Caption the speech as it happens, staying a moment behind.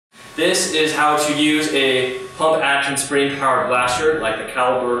This is how to use a pump action spring powered blaster like the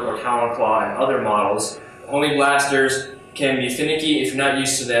Caliber or Talon Claw and other models. Homing blasters can be finicky if you're not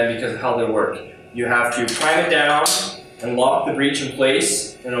used to them because of how they work. You have to prime it down and lock the breech in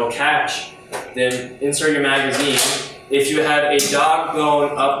place and it'll catch. Then insert your magazine. If you have a dog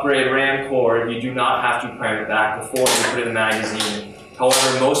bone upgrade ram cord, you do not have to prime it back before you put it in the magazine.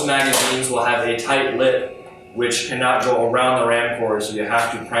 However, most magazines will have a tight lip which cannot go around the ram cord, so you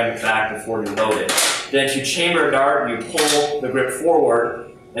have to prime it back before you load it. Then to chamber a dart, you pull the grip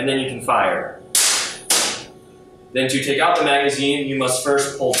forward and then you can fire. Then to take out the magazine, you must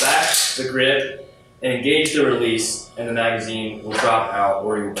first pull back the grip and engage the release, and the magazine will drop out,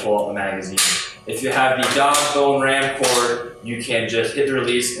 or you will pull out the magazine. If you have the dog bone ram cord, you can just hit the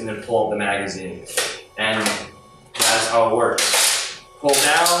release and then pull out the magazine. And that is how it works. Pull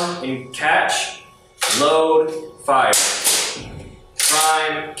down and catch, load, fire.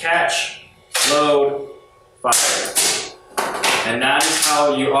 Prime, catch, load, fire. And that is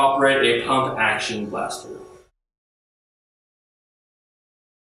how you operate a pump action blaster.